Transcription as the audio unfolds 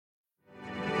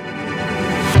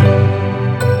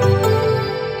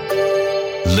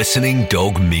Listening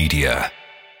Dog Media.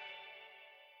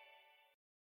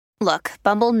 Look,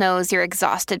 Bumble knows you're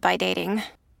exhausted by dating.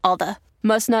 All the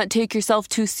must not take yourself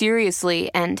too seriously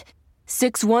and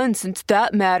 6'1" since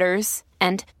that matters.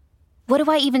 And what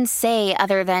do I even say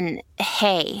other than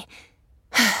hey?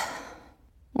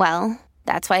 Well,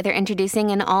 that's why they're introducing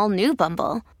an all-new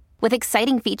Bumble with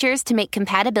exciting features to make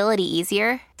compatibility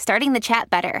easier, starting the chat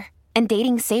better, and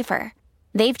dating safer.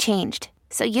 They've changed,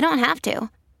 so you don't have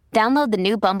to. Download the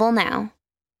new Bumble now.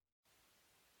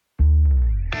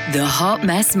 The Hot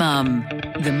Mess Mum.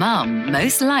 The mum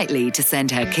most likely to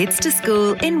send her kids to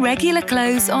school in regular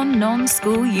clothes on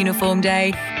non-school uniform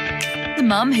day. The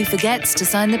mum who forgets to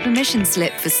sign the permission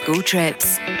slip for school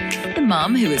trips. The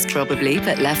mum who has probably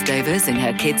put leftovers in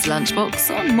her kids'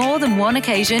 lunchbox on more than one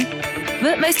occasion.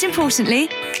 But most importantly,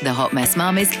 the Hot Mess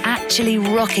Mum is actually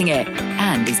rocking it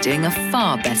and is doing a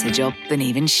far better job than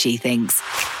even she thinks.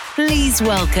 Please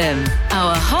welcome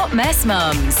our Hot Mess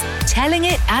Mums, telling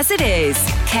it as it is,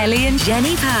 Kelly and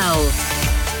Jenny Powell.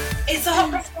 It's the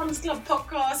Hot Mess Mums Club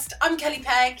podcast. I'm Kelly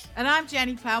Pegg. And I'm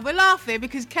Jenny Powell. We're laughing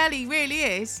because Kelly really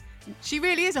is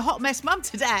a hot mess mum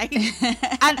today.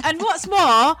 and what's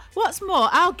more,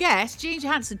 our guest,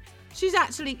 Johansson,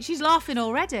 she's laughing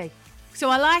already. So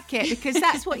I like it because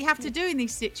that's what you have to do in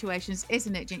these situations,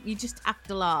 isn't it, Jen? You just have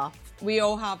to laugh. We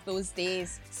all have those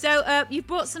days. So you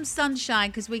brought some sunshine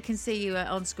because we can see you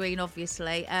on screen,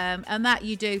 obviously, and that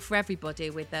you do for everybody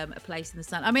with A Place in the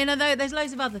Sun. I mean, although there's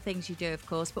loads of other things you do, of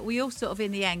course, but we all sort of,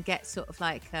 in the end, get sort of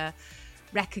like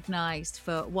recognised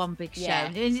for one big show. Yeah.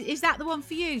 Is that the one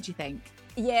for you, do you think?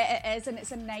 Yeah, it is, and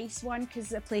it's a nice one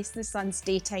because A Place in the Sun's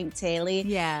daytime telly.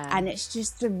 Yeah. And it's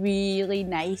just really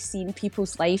nice seeing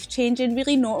people's life changing,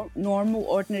 really normal,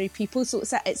 ordinary people. So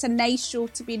it's a nice show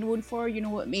to be known for, you know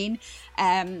what I mean?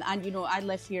 And, you know, I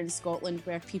live here in Scotland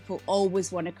where people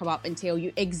always want to come up and tell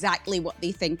you exactly what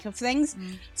they think of things.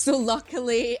 So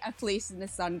luckily, A Place in the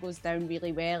Sun goes down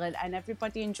really well and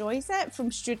everybody enjoys it,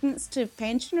 from students to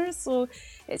pensioners. So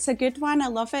it's a good one. I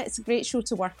love it. It's a great show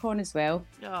to work on as well.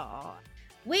 Oh.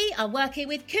 We are working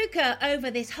with Kuka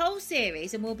over this whole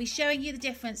series and we'll be showing you the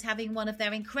difference having one of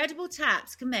their incredible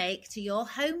taps can make to your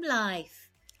home life.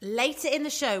 Later in the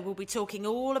show, we'll be talking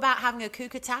all about having a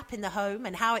Kuka tap in the home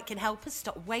and how it can help us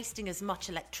stop wasting as much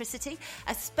electricity,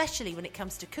 especially when it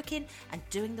comes to cooking and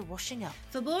doing the washing up.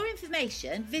 For more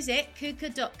information, visit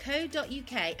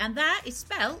kuka.co.uk and that is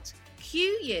spelt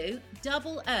Quooker.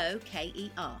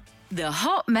 The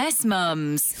Hot Mess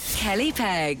Mums. Kelly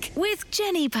Pegg with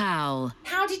Jenny Powell.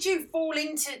 How did you fall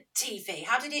into TV?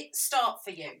 How did it start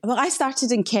for you? Well, I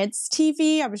started in kids'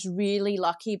 TV. I was really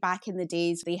lucky back in the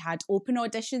days. They had open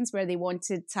auditions where they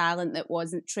wanted talent that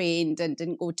wasn't trained and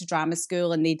didn't go to drama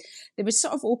school. And they would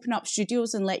sort of open up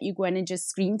studios and let you go in and just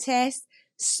screen test.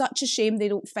 Such a shame they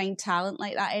don't find talent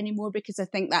like that anymore, because I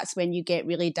think that's when you get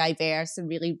really diverse and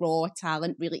really raw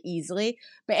talent really easily.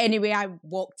 But anyway, I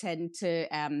walked into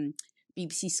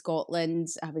BBC Scotland.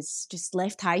 I was just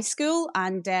left high school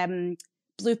and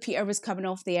Blue Peter was coming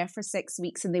off the air for 6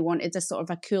 weeks and they wanted a sort of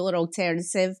a cooler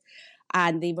alternative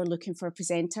and they were looking for a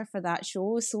presenter for that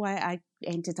show. So I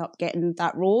ended up getting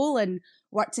that role and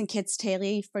worked in kids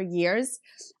telly for years,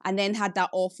 and then had that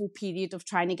awful period of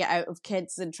trying to get out of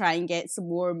kids and try and get some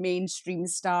more mainstream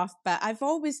stuff. But I've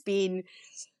always been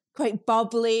quite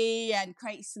bubbly and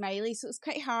quite smiley, so it's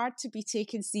quite hard to be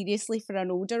taken seriously for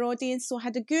an older audience. So I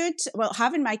had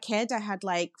having my kid, I had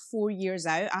like 4 years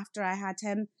out after I had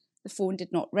him. The phone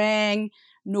did not ring,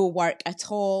 no work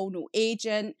at all, no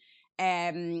agent.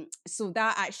 So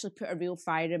that actually put a real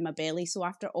fire in my belly. So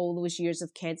after all those years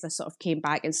of kids, I sort of came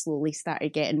back and slowly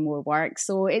started getting more work.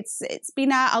 So it's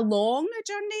been a long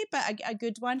journey, but a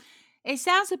good one. It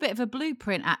sounds a bit of a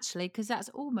blueprint, actually, because that's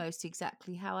almost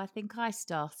exactly how I think I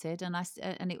started, and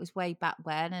it was way back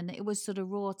when, and it was sort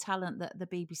of raw talent that the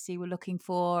BBC were looking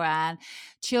for, and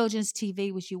children's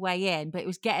TV was your way in, but it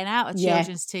was getting out of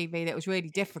children's TV that was really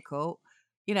difficult.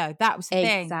 You know, that was the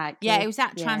thing. Exactly. Yeah, it was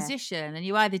that transition, and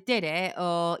you either did it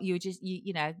or you were just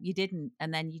you didn't,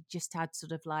 and then you just had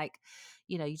sort of like,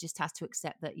 you know, you just had to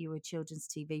accept that you were a children's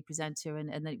TV presenter and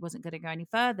that it wasn't going to go any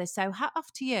further. So hat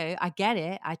off to you. I get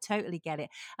it. I totally get it.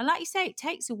 And like you say, it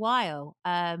takes a while.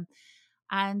 And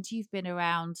you've been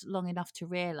around long enough to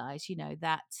realise, you know,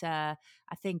 that I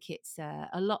think it's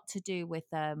a lot to do with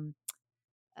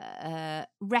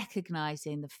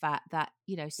recognizing the fact that,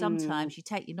 you know, sometimes you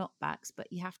take your knockbacks,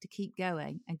 but you have to keep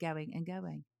going and going and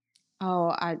going.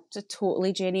 Oh,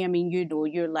 totally, Jenny. I mean,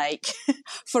 you're like,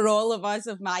 for all of us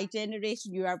of my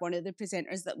generation, you are one of the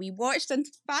presenters that we watched. And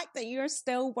the fact that you're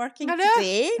still working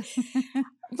today,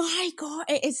 my God,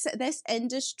 this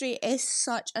industry is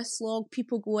such a slog.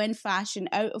 People go in fashion,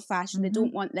 out of fashion. They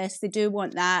don't want this, they do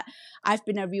want that. I've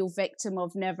been a real victim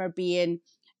of never being,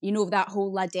 that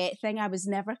whole ladette thing. I was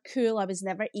never cool. I was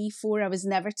never E4. I was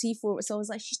never T4. So I was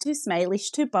like, she's too smiley,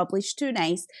 she's too bubbly, she's too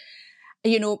nice.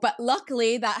 But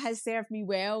luckily that has served me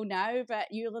well now. But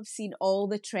you'll have seen all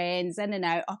the trends in and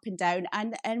out, up and down.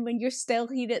 And when you're still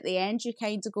here at the end, you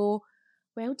kind of go,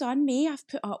 well done me. I've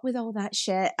put up with all that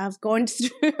shit. I've gone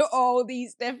through all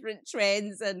these different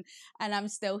trends and I'm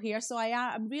still here. So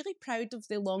I'm really proud of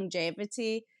the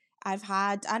longevity I've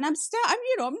had. And I'm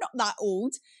not that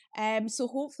old. So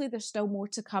hopefully there's still more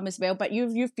to come as well. But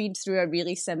you've been through a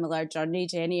really similar journey,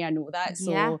 Jenny. I know that.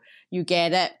 So you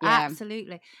get it. Yeah.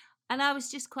 Absolutely. And I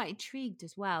was just quite intrigued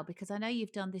as well, because I know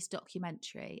you've done this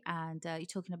documentary and you're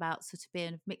talking about sort of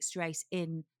being of mixed race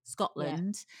in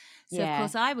Scotland. So,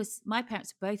 of course, my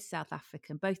parents are both South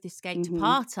African, both escaped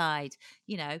apartheid.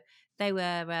 They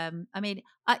were,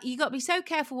 you got to be so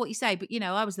careful what you say, but,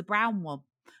 I was the brown one.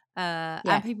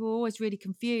 And people were always really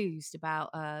confused about,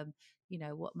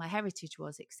 what my heritage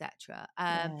was, etc.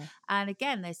 And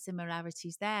again, there's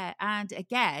similarities there. And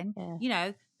again,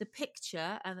 the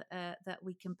picture that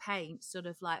we can paint sort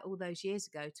of like all those years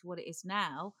ago to what it is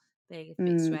now, being of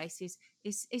mixed race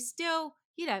is still,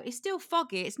 it's still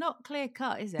foggy. It's not clear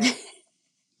cut, is it?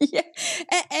 Yeah,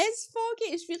 it is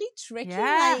foggy. It's really tricky.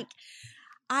 Yeah. Like,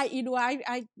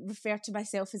 I refer to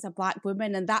myself as a black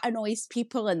woman, and that annoys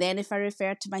people. And then if I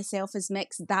refer to myself as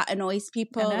mixed, that annoys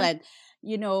people. And,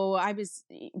 I was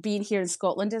being here in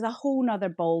Scotland is a whole nother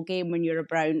ball game when you're a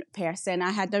brown person.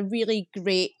 I had a really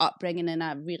great upbringing and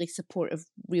a really supportive,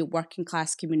 real working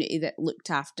class community that looked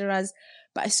after us.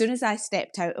 But as soon as I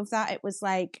stepped out of that, it was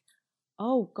like,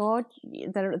 oh God,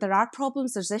 there are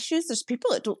problems, there's issues, there's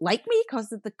people that don't like me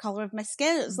because of the colour of my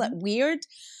skin. It was like weird.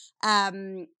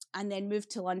 And then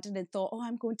moved to London and thought,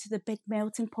 I'm going to the big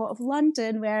melting pot of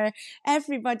London where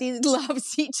everybody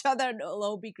loves each other and it'll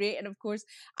all be great. And of course,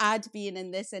 being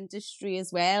in this industry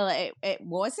as well, it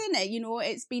wasn't.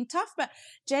 It's been tough. But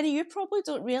Jenny, you probably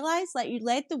don't realise, like, you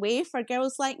led the way for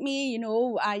girls like me.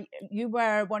 You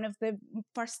were one of the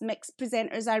first mixed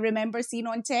presenters I remember seeing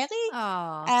on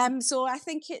telly. So I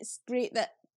think it's great that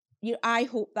I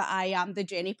hope that I am the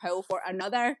Jenny Powell for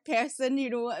another person, you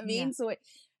know what I mean? So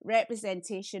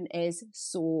representation is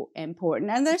so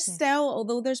important. And there's still,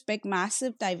 although there's big,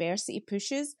 massive diversity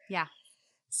pushes,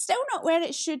 still not where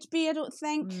it should be, I don't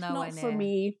think. Not for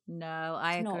me. No,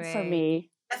 I agree. Not for me.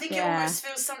 I think it almost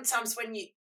feels sometimes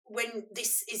when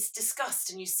this is discussed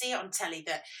and you see it on telly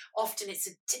that often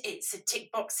it's a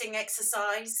tick boxing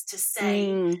exercise to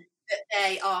say that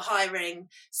they are hiring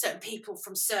certain people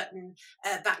from certain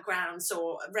backgrounds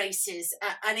or races,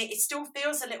 and it still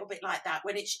feels a little bit like that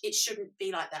when it shouldn't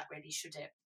be like that, really, should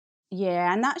it?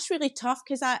 Yeah, and that's really tough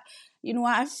because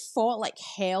I've fought like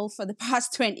hell for the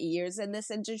past 20 years in this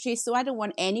industry, so I don't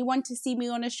want anyone to see me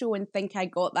on a show and think I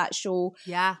got that show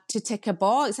to tick a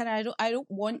box, and I don't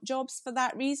want jobs for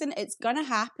that reason. It's gonna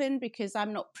happen because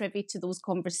I'm not privy to those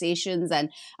conversations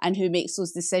and who makes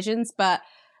those decisions, but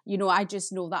I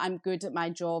just know that I'm good at my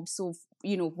job. So,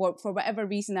 for whatever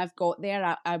reason I've got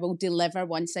there, I will deliver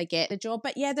once I get the job.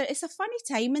 But yeah, it's a funny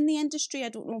time in the industry. I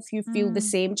don't know if you feel the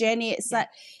same, Jenny. It's that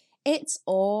it's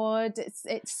odd.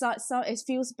 It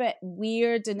feels a bit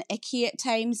weird and icky at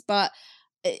times, but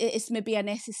it's maybe a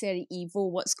necessary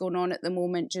evil what's going on at the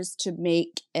moment just to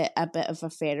make it a bit of a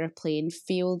fairer playing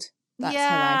field. That's how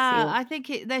I feel. I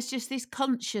think there's just this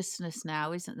consciousness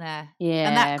now, isn't there? Yeah.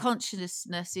 And that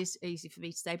consciousness is easy for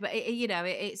me to say, but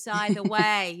it's either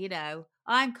way.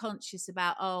 I'm conscious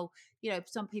about,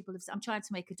 some people I'm trying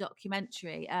to make a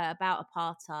documentary about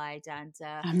apartheid and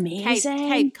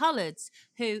Cape Coloureds,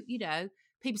 who,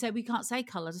 people say we can't say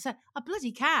coloured. I say, I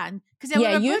bloody can, because there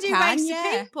were a bloody race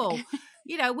of people.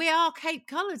 We are Cape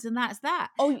Coloureds, and that's that.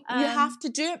 Oh, you have to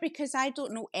do it because I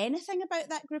don't know anything about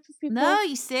that group of people. No,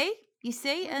 you see,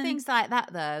 and things like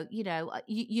that, though.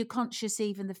 You're conscious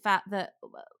even the fact that,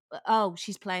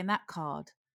 she's playing that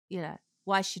card.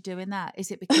 Why is she doing that?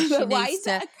 Is it because she needs why is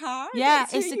it a card? Yeah,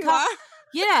 it's a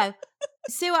card.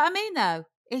 See what I mean, though?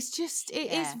 It's just,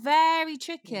 it is very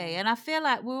tricky. Yeah. And I feel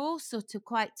like we're all sort of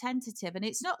quite tentative. And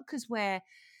it's not because we're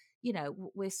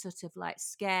sort of like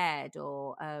scared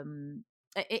or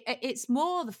it's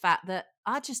more the fact that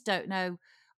I just don't know.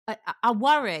 I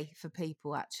worry for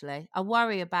people, actually. I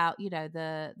worry about,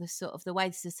 the sort of the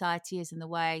way society is and the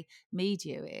way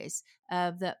media is,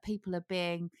 that people are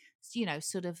being,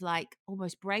 sort of like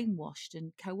almost brainwashed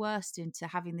and coerced into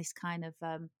having this kind of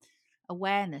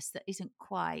awareness that isn't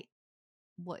quite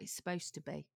what it's supposed to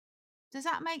be. Does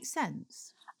that make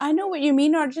sense? I know what you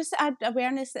mean, or just add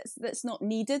awareness that's not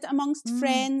needed amongst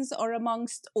friends or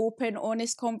amongst open,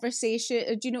 honest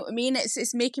conversation. Do you know what I mean?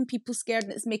 It's making people scared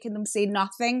and it's making them say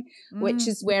nothing, which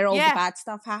is where all the bad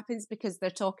stuff happens, because they're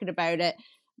talking about it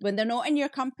when they're not in your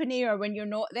company or when you're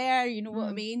not there. You know what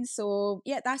I mean? So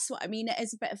yeah, that's what I mean. It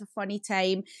is a bit of a funny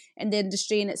time in the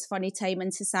industry and it's a funny time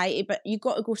in society, but you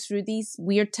got to go through these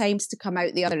weird times to come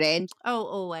out the other end. Oh,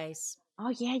 always. Oh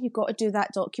yeah, you got to do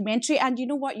that documentary. And you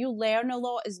know what? You'll learn a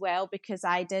lot as well, because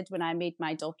I did when I made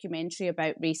my documentary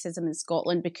about racism in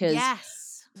Scotland, because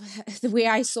the way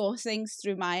I saw things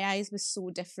through my eyes was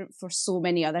so different for so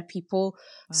many other people.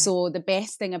 Right. So the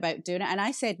best thing about doing it, and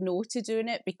I said no to doing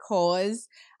it because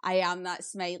I am that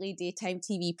smiley daytime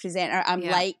TV presenter. I'm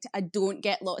liked. I don't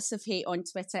get lots of hate on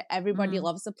Twitter. Everybody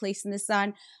loves A Place in the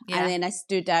Sun. Yeah. And then I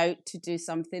stood out to do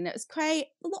something that was a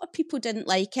lot of people didn't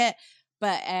like it.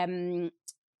 But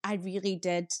I really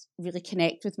did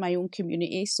connect with my own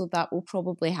community. So that will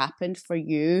probably happen for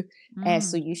you.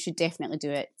 So you should definitely do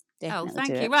it. Definitely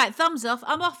thank you. Right, thumbs off.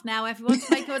 I'm off now, everyone,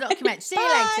 to make your documentary. See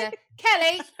you later.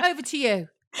 Kelly, over to you.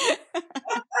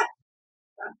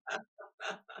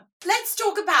 Let's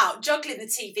talk about juggling the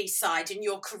TV side in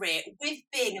your career with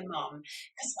being a mum.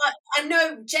 Because I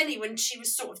know Jenny, when she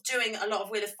was sort of doing a lot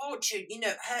of Wheel of Fortune,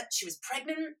 she was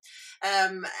pregnant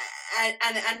and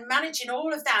managing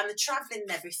all of that and the travelling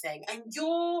and everything. And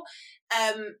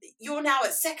you're now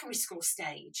at secondary school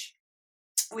stage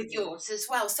with yours as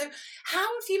well. So how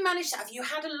have you managed that? Have you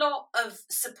had a lot of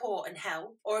support and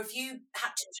help, or have you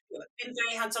had to been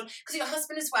very hands-on? Because your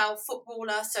husband as well,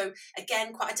 footballer, so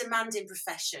again, quite a demanding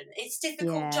profession. It's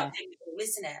difficult juggling it all,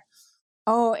 isn't it?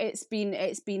 Oh, it's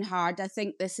been hard. I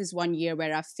think this is one year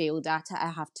where I've failed at it.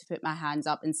 I have to put my hands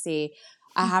up and say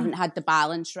I haven't had the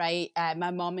balance right.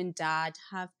 My mum and dad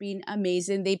have been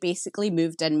amazing. They basically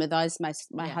moved in with us.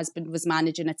 My husband was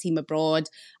managing a team abroad.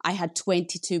 I had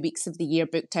 22 weeks of the year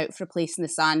booked out for A Place in the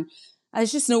Sun.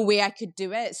 There's just no way I could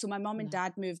do it. So my mum and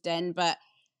dad moved in, but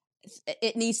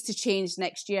it needs to change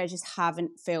next year. I just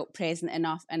haven't felt present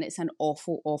enough, and it's an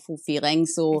awful, awful feeling.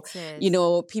 So,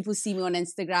 people see me on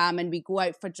Instagram and we go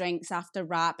out for drinks after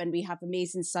rap and we have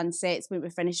amazing sunsets when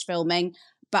we finish filming.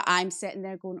 But I'm sitting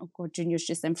there going, oh God, Junior's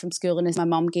just in from school and my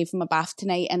mum gave him a bath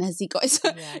tonight and has he got his...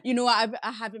 I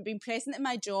haven't been present in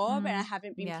my job and I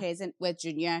haven't been present with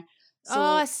Junior. So,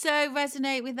 I so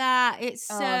resonate with that. It's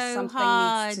so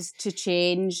hard. Needs to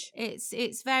change.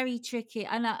 It's very tricky,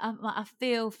 and I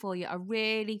feel for you. I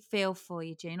really feel for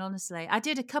you, Jane. Honestly, I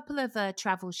did a couple of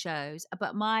travel shows,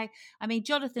 but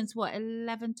Jonathan's what,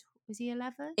 11? Was he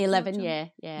 11? 11,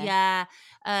 yeah.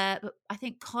 But I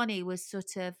think Connie was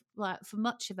sort of like, for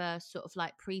much of her sort of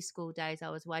like preschool days I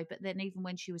was away, but then even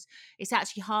when it's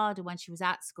actually harder when she was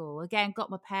at school. Again, got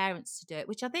my parents to do it,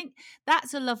 which I think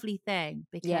that's a lovely thing,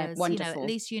 because at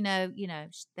least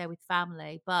they're with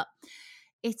family. But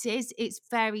it's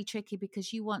very tricky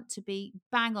because you want to be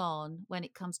bang on when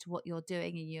it comes to what you're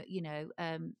doing,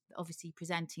 and obviously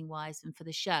presenting wise and for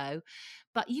the show,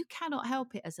 but you cannot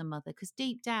help it as a mother, because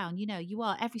deep down, you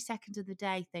are every second of the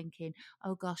day thinking,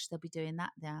 oh gosh, they'll be doing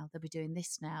that now, they'll be doing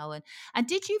this now. And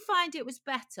did you find it was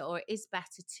better, or it is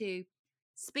better, to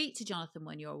speak to Jonathan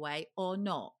when you're away or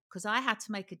not? Because I had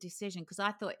to make a decision, because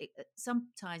I thought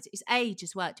sometimes it's age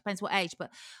as well. It depends what age, but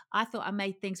I thought I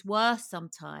made things worse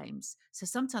sometimes. So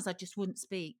sometimes I just wouldn't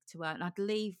speak to her and I'd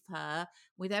leave her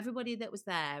with everybody that was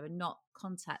there and not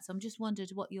contact. So I'm just wondered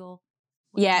what your...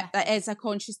 that is a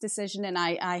conscious decision, and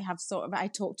I have I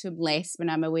talk to him less when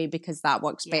I'm away, because that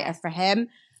works better for him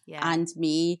and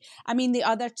me. I mean, the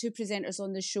other two presenters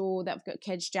on the show that have got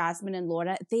kids, Jasmine and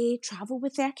Laura, they travel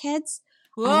with their kids.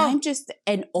 Whoa. And I'm just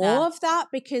in awe of that,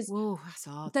 because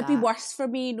that'd be worse for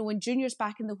me knowing Junior's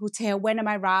back in the hotel. When am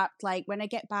I wrapped? Like, when I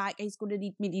get back, he's going to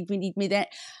need me then.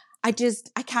 I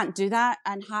can't do that.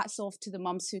 And hats off to the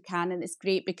mums who can. And it's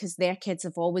great because their kids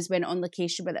have always went on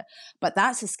location with it. But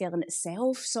that's a skill in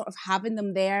itself, sort of having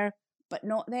them there, but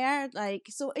not there. Like,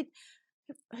 so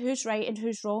who's right and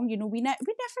who's wrong? We never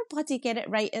bloody get it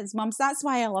right as mums. That's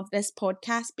why I love this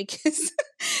podcast, because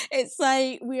it's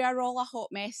like we are all a hot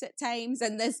mess at times,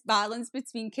 and this balance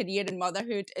between career and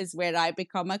motherhood is where I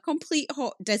become a complete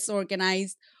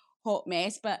disorganized hot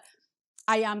mess. But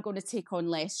I am going to take on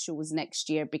less shows next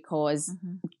year because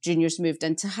Junior's moved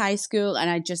into high school, and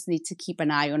I just need to keep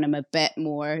an eye on him a bit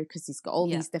more because he's got all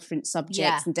these different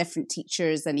subjects and different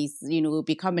teachers, and he's, you know,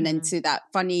 be coming into that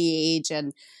funny age.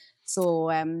 And so,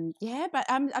 but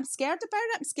I'm scared about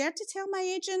it. I'm scared to tell my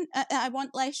agent I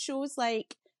want less shows,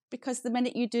 like, because the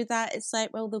minute you do that, it's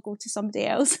like, well, they'll go to somebody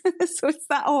else. So it's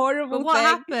that horrible But what thing.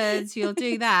 happens, you'll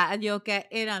do that and you'll get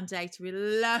inundated with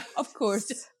loads. Of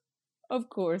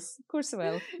course I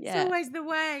will. Yeah. It's always the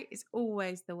way. It's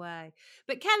always the way.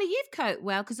 But Kelly, you've coped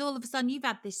well because all of a sudden you've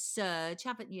had this surge,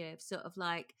 haven't you? Of sort of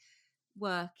like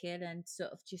working and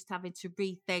sort of just having to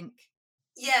rethink.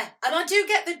 Yeah, and I do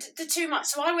get the too much.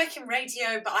 So I work in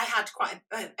radio, but I had quite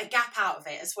a gap out of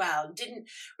it as well. Didn't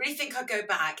really think I'd go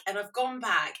back, and I've gone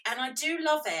back, and I do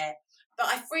love it. But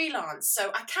I freelance,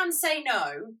 so I can say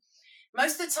no.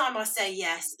 Most of the time I say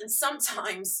yes, and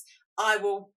sometimes I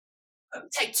will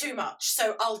take too much.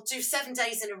 So I'll do 7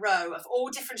 days in a row of all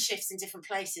different shifts in different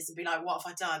places and be like, what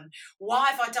have I done?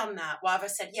 Why have I done that? Why have I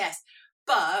said yes?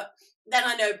 But then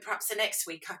I know perhaps the next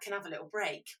week I can have a little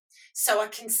break. So I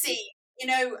can see, you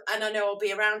know, and I know I'll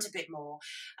be around a bit more.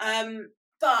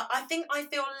 But I think I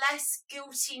feel less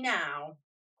guilty now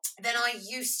than I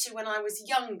used to when I was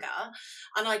younger,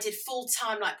 and I did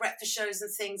full-time like breakfast shows and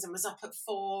things and was up at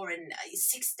 4 and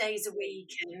 6 days a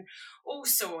week and all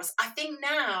sorts. I think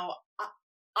now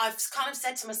I've kind of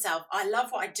said to myself, I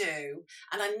love what I do,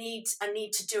 and I need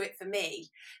to do it for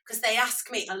me, because they ask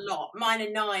me a lot. Mine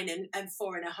are 9 and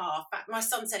 4.5. My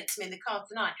son said it to me in the car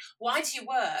tonight. Why do you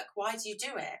work? Why do you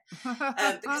do it?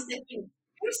 Because they've been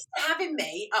used to having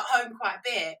me at home quite a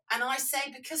bit, and I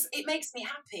say because it makes me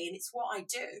happy and it's what I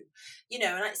do, you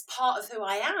know, and it's part of who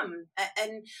I am,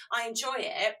 and I enjoy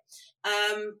it.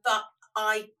 But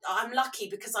I'm lucky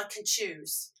because I can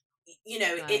choose, you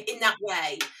know, right, in that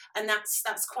way, and that's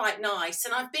quite nice.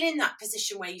 And I've been in that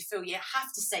position where you feel you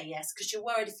have to say yes because you're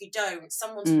worried if you don't,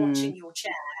 someone's watching your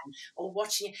chair or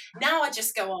watching you. Now I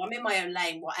just go, I'm in my own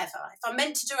lane, whatever. If I'm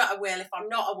meant to do it, I will. If I'm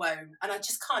not, I won't. And I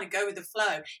just kind of go with the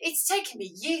flow. It's taken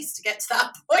me years to get to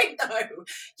that point, though,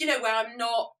 you know, where I'm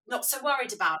not so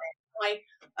worried about it.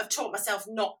 I've taught myself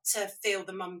not to feel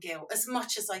the mum guilt as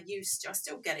much as I used to. I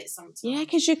still get it sometimes. Yeah,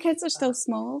 because your kids are still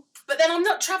small. But then I'm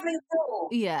not travelling abroad.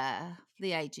 Yeah,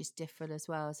 the age is different as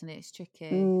well, isn't it? It's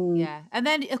tricky. Yeah, and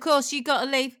then of course you've got to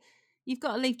leave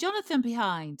Jonathan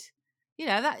behind. You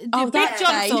know that big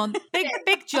Jonathan,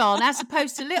 big John, as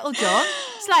opposed to little John.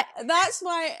 It's like that's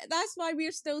why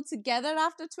we're still together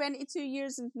after 22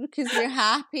 years, because we're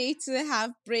happy to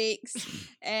have breaks.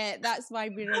 That's why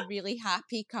we're a really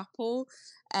happy couple.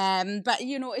 But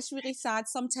you know, it's really sad.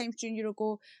 Sometimes Junior will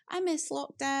go, I miss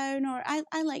lockdown, or I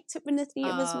liked it when the three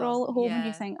of us were all at home. And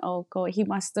you think, oh God, he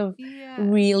must have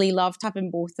really loved having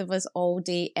both of us all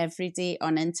day, every day,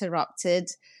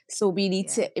 uninterrupted. So we need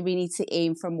to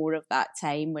aim for more of that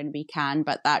time when we can.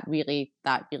 But that really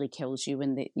kills you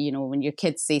when when your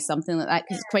kids say something like that,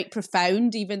 because it's quite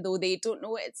profound, even though they don't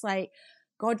know it. It's like,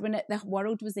 God, when the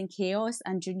world was in chaos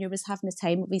and Junior was having the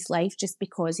time of his life just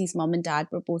because his mum and dad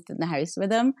were both in the house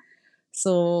with him.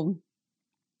 So,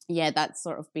 yeah, that's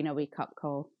sort of been a wake-up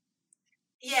call.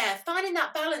 Yeah, finding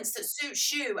that balance that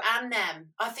suits you and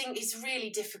them, I think is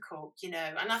really difficult, you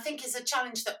know, and I think it's a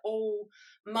challenge that all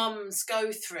mums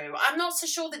go through. I'm not so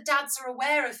sure that dads are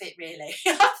aware of it, really.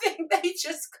 I think they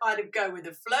just kind of go with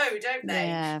the flow, don't they?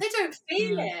 Yeah. They don't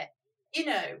feel it, you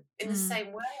know, in the same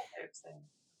way, I don't think.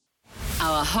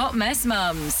 Our Hot Mess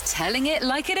Mums, telling it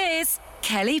like it is.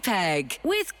 Kelly Pegg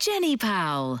with Jenny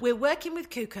Powell. We're working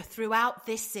with Kuka throughout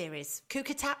this series.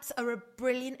 Kuka taps are a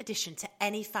brilliant addition to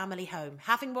any family home.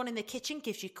 Having one in the kitchen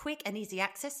gives you quick and easy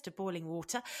access to boiling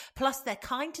water. Plus, they're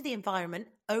kind to the environment,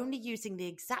 only using the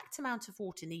exact amount of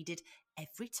water needed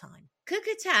every time.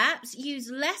 Kuka taps use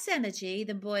less energy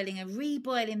than boiling and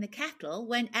reboiling the kettle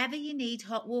whenever you need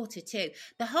hot water too.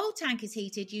 The whole tank is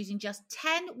heated using just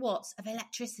 10 watts of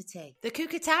electricity. The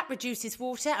Kuka tap reduces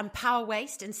water and power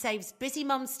waste and saves busy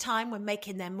mums time when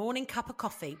making their morning cup of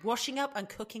coffee, washing up and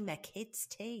cooking their kids'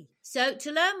 tea. So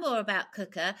to learn more about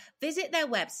Kuka, visit their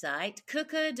website,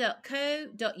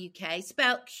 kuka.co.uk,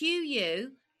 spelled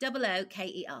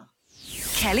Quooker.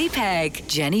 Kelly Pegg,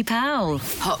 Jenny Powell,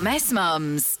 Hot Mess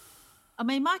Mums. I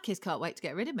mean, my kids can't wait to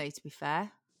get rid of me, to be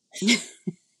fair.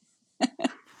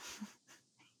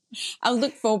 I'll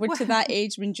look forward to that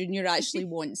age when Junior actually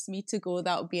wants me to go.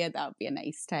 That'll be a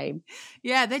nice time.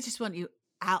 Yeah, they just want you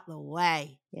out the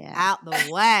way. Yeah. Out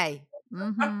the way.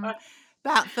 Mm-hmm.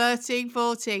 About 13,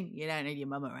 14, you don't need your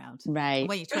mum around. Right. And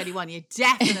when you're 21, you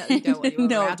definitely don't want your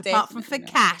mum around, apart from for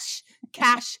cash.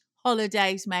 Cash,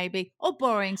 holidays maybe, or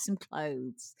borrowing some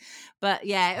clothes. But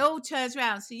yeah, it all turns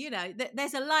around. So,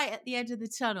 there's a light at the end of the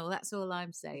tunnel. That's all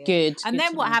I'm saying. Good. And good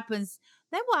then to what know. happens?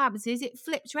 Then what happens is it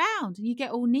flips round and you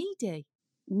get all needy.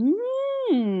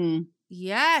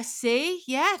 Yeah, see?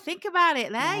 Yeah, think about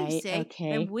it there, you Right, see.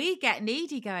 okay. Then we get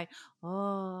needy going,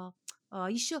 oh,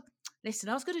 you sure? Listen,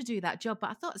 I was going to do that job, but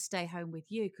I thought I'd stay home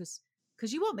with you because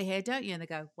you want me here, don't you? And they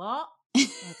go, what? And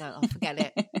I go, oh, forget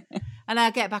it. And I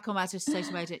get back on my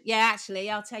social media. Yeah, actually,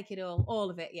 I'll take it all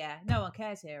of it. Yeah, no one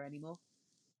cares here anymore.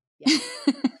 Yeah.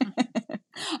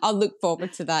 I'll look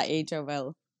forward to that age, I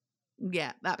will.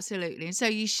 Yeah, absolutely. And so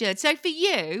you should. So for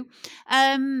you,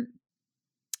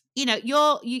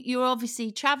 you're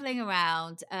obviously traveling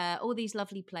around all these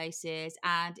lovely places,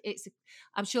 and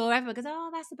I'm sure everyone goes, oh,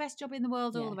 that's the best job in the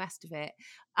world, all the rest of it.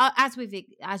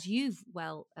 As you've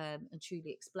well and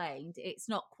truly explained, it's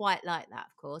not quite like that,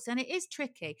 of course, and it is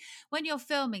tricky when you're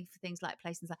filming for things like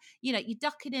places like, you're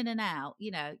ducking in and out,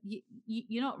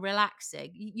 you're not relaxing,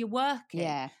 you're working.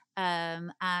 Yeah.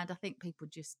 And I think people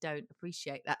just don't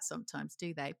appreciate that sometimes,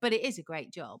 do they? But it is a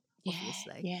great job,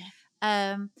 obviously.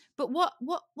 Yeah. But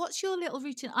what's your little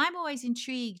routine? I'm always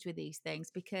intrigued with these things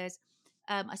because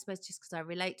I suppose just because I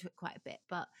relate to it quite a bit.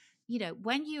 But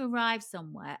when you arrive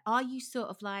somewhere, are you sort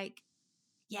of like,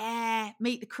 yeah,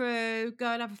 meet the crew, go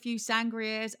and have a few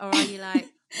sangrias, or are you like,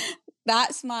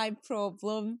 that's my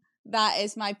problem. That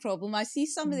is my problem. I see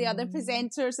some of the other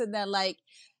presenters and they're like,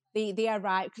 they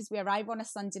arrive, because we arrive on a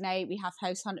Sunday night, we have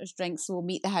house hunters drinks, so we'll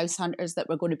meet the house hunters that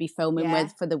we're going to be filming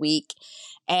with for the week.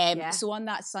 So on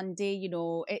that Sunday,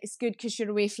 it's good because you're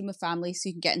away from the family, so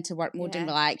you can get into work mode and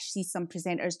relax. You see some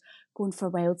presenters going for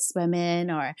wild swimming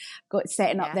or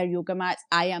setting up their yoga mats.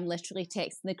 I am literally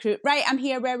texting the crew, right, I'm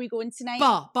here, where are we going tonight?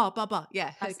 Bah.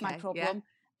 Yeah, that's my problem.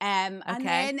 And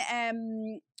then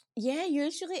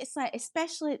usually it's like,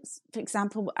 especially, for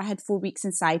example, I had 4 weeks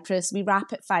in Cyprus. We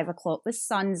wrap at 5 o'clock. The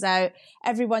sun's out.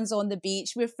 Everyone's on the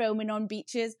beach. We're filming on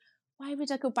beaches. Why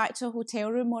would I go back to a hotel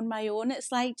room on my own?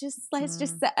 It's like, let's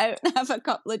just sit out and have a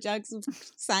couple of jugs of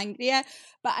sangria.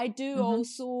 But I do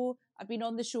also, I've been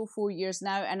on the show 4 years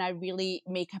now, and I really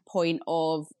make a point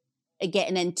of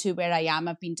getting into where I am.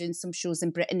 I've been doing some shows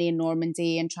in Brittany and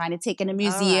Normandy and trying to take in a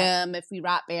museum if we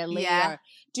wrap early. Or,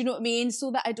 do you know what I mean?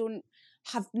 So that I don't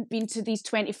have been to these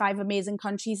 25 amazing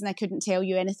countries and I couldn't tell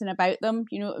you anything about them.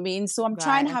 You know what I mean? So I'm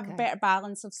trying to have a better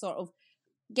balance of sort of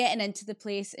getting into the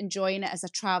place, enjoying it as a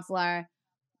traveller,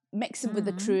 mixing with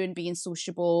the crew and being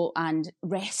sociable and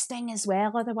resting as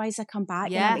well. Otherwise I come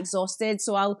back and I'm exhausted.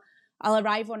 So I'll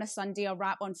arrive on a Sunday, I'll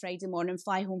wrap on Friday morning,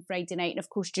 fly home Friday night. And of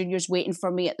course, Junior's waiting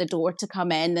for me at the door to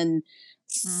come in. And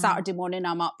Saturday morning,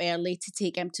 I'm up early to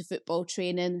take him to football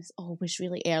training. It's always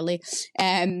really early.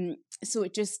 So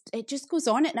it just goes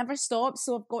on. It never stops.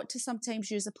 So I've got to sometimes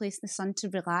use a place in the sun to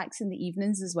relax in the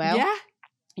evenings as well. Yeah.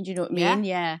 And you know what I mean?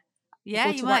 Yeah. Yeah,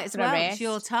 you might as well. It's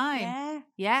your time.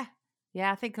 Yeah.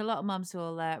 I think a lot of mums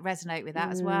will resonate with that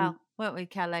as well. Won't we,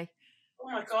 Kelly? Oh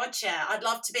my God, yeah. I'd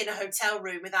love to be in a hotel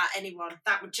room without anyone.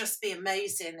 That would just be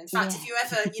amazing. In fact, if you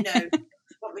ever,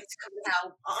 want me to come and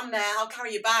help, I'm there. I'll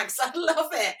carry your bags. I love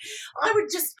it. I would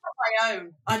just on my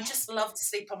own. I'd just love to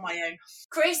sleep on my own.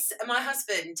 Chris, my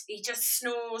husband, he just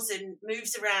snores and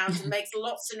moves around and makes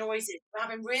lots of noises. We're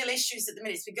having real issues at the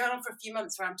minute. It's been going on for a few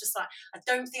months where I'm just like, I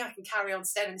don't think I can carry on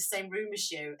staying in the same room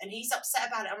as you. And he's upset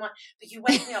about it. I'm like, but you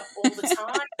wake me up all the time. I'm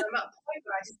at a point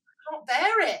where I just can't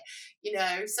bear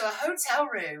it, so a hotel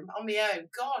room on my own,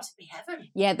 God, it'd be heaven.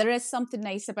 Yeah, there is something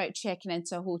nice about checking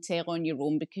into a hotel on your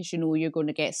own because you're going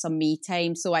to get some me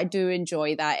time. So I do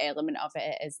enjoy that element of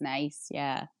it. It is nice,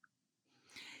 yeah.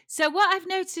 So what I've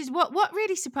noticed is what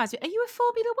really surprised me. Are you a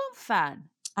Formula One fan?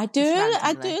 I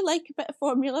do like a bit of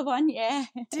Formula One, yeah.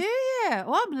 Do you?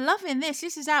 Well, I'm loving this.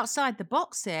 This is outside the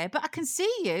box here, but I can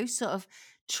see you sort of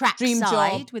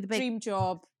trackside with a big dream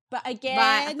job. But again,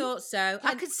 right, I thought so.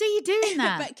 I could see you doing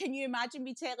that. But can you imagine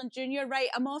me telling Junior, right,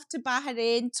 I'm off to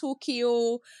Bahrain,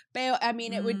 Tokyo, I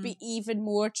mean, it would be even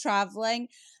more travelling.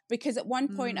 Because at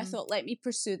one point I thought, let me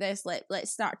pursue this,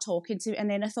 let's start talking to, and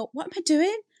then I thought, what am I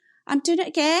doing? I'm doing it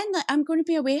again. Like, I'm going to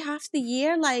be away half the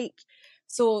year.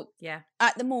 So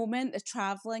at the moment, the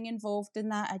travelling involved in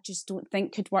that, I just don't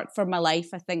think could work for my life.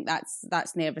 I think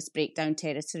that's nervous breakdown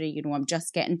territory. I'm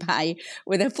just getting by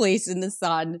with a place in the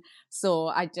sun. So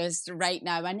I just, right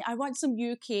now, I want some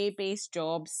UK-based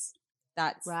jobs.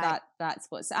 That's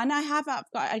what's, and I've got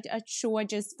a show I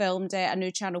just filmed, a new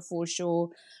Channel 4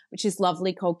 show, which is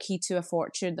lovely, called Key to a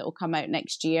Fortune, that will come out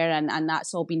next year, and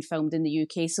that's all been filmed in the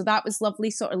UK. So that was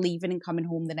lovely, sort of leaving and coming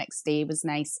home the next day was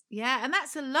nice. Yeah, and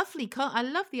that's a lovely, I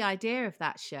love the idea of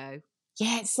that show.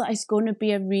 yeah, it's going to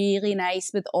be a really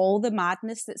nice, with all the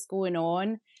madness that's going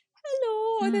on.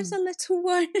 Hello, there's a little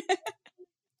one.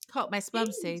 Hot Mess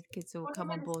Mum, see, the kids will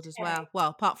come on board as well. Well,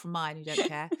 apart from mine, who don't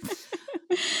care.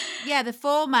 Yeah, the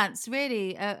formats,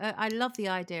 really, I love the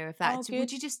idea of that. Oh,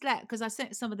 Would you just because I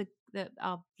think some of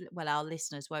our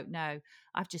listeners won't know.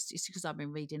 It's because I've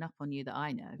been reading up on you that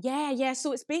I know. Yeah.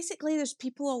 So it's basically, there's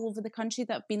people all over the country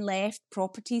that have been left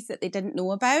properties that they didn't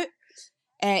know about.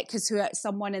 Because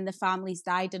someone in the family's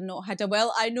died and not had a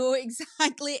will. I know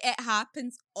exactly. It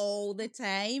happens all the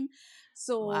time.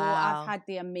 So Wow. I've had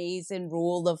the amazing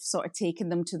role of sort of taking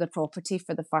them to the property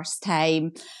for the first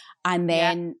time. And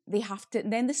then they have to,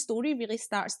 then the story really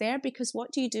starts there, because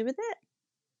what do you do with it?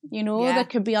 You know, there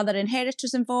could be other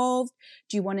inheritors involved.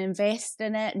 Do you want to invest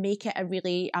in it and make it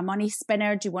a money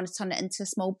spinner? Do you want to turn it into a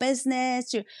small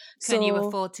business? Can you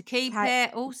afford to keep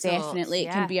it? All sorts. Definitely,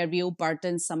 it can be a real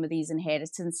burden, some of these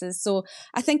inheritances. So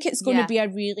I think it's going to be a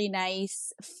really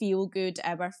nice feel-good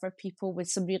hour for people with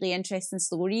some really interesting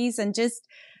stories, and just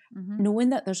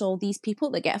knowing that there's all these people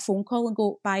that get a phone call and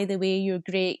go, by the way, your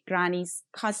great granny's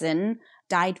cousin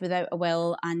died without a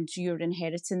will and you're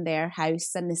inheriting their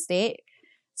house and estate.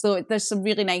 So there's some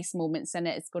really nice moments in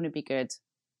it. It's going to be good.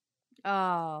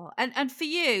 Oh, and for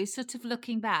you, sort of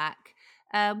looking back,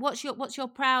 what's your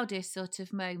proudest sort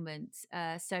of moment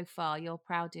so far? Your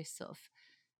proudest sort of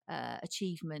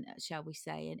achievement, shall we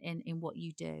say, in what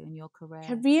you do in your career?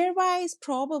 Career-wise,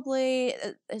 probably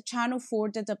Channel 4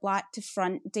 did a Black to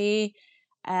Front Day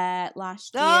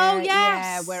last year. Oh, yes!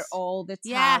 Yeah, where all the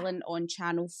talent on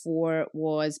Channel 4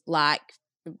 was Black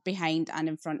behind and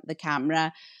in front of the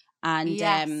camera. And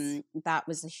that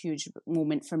was a huge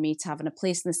moment for me, to have in A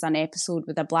Place in the Sun episode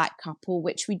with a Black couple,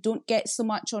 which we don't get so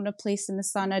much on A Place in the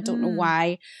Sun. I don't know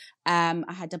why. I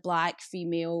had a Black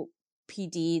female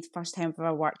PD, the first time I've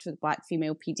ever worked with a Black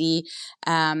female PD.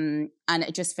 And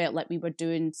it just felt like we were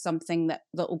doing something that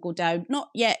will go down. Not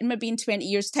yet, maybe in 20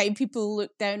 years' time, people will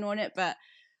look down on it, but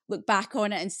look back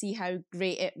on it and see how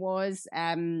great it was.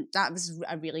 That was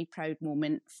a really proud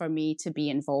moment for me to be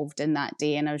involved in that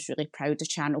day, and I was really proud of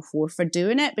Channel 4 for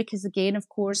doing it, because again, of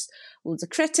course, loads of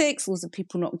critics, loads of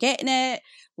people not getting it,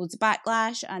 loads of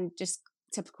backlash, and just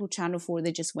typical Channel 4,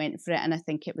 they just went for it, and I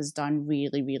think it was done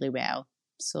really, really well.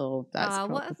 So that's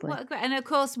probably... what a great... And of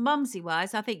course,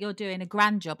 Mumsy-wise, I think you're doing a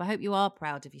grand job. I hope you are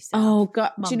proud of yourself. Oh,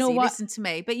 God. Mumsy, do you know what? Listen to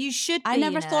me. But you should be, I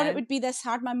never thought it would be this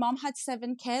hard. My mum had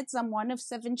 7 kids. I'm one of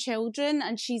 7 children,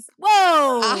 and she's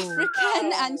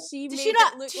African, and she made it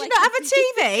look like... Does she not have a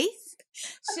TV?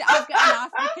 I've got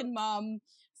an African mum,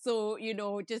 so, you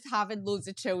know, just having loads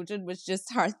of children was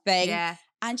just her thing. Yeah.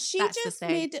 And she just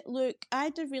made it look... I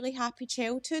had a really happy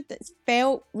childhood that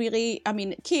felt really,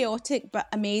 chaotic, but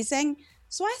amazing.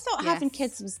 So I thought having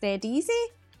kids was dead easy,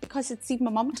 because I'd seen my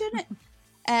mum doing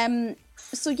it.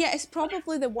 So yeah, it's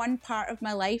probably the one part of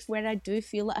my life where I do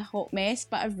feel like a hot mess,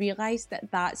 but I've realised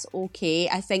that that's okay.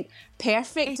 I think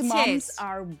perfect mums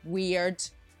are weird.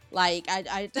 Like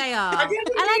they are, and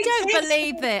I don't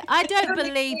believe it. I don't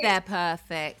believe they're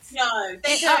perfect. No,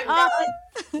 they don't.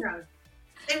 No.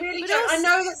 They really don't. I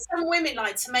know that some women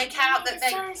like to make out that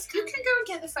you can go and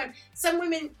get the phone. Some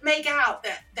women make out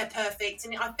that they're perfect,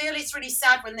 and I feel it's really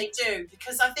sad when they do,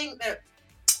 because I think that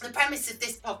the premise of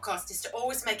this podcast is to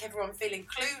always make everyone feel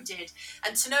included,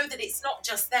 and to know that it's not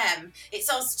just them, it's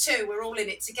us too. We're all in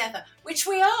it together, which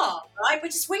we are, right? We're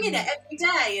just winging it every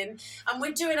day, and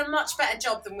we're doing a much better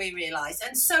job than we realise,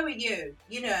 and so are you.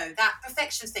 You know, that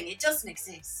perfection thing, it doesn't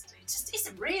exist. It just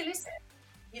isn't real, is it?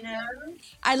 You know,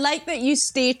 I like that you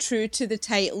stay true to the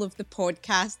title of the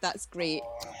podcast. That's great.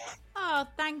 Oh,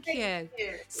 thank you.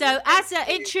 So,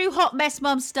 in true Hot Mess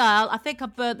Mum style, I think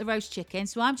I've burnt the roast chicken,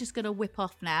 so I'm just going to whip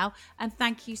off now. And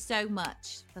thank you so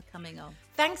much for coming on.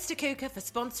 Thanks to Kuka for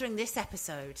sponsoring this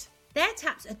episode. Their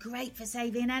taps are great for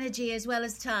saving energy as well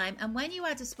as time. And when you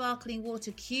add a sparkling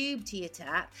water cube to your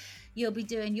tap, you'll be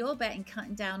doing your bet in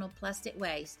cutting down on plastic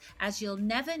waste, as you'll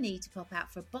never need to pop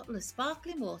out for a bottle of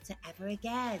sparkling water ever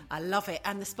again. I love it,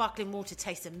 and the sparkling water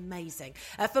tastes amazing.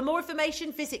 For more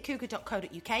information, visit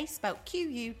cougar.co.uk, spelled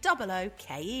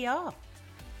Quooker.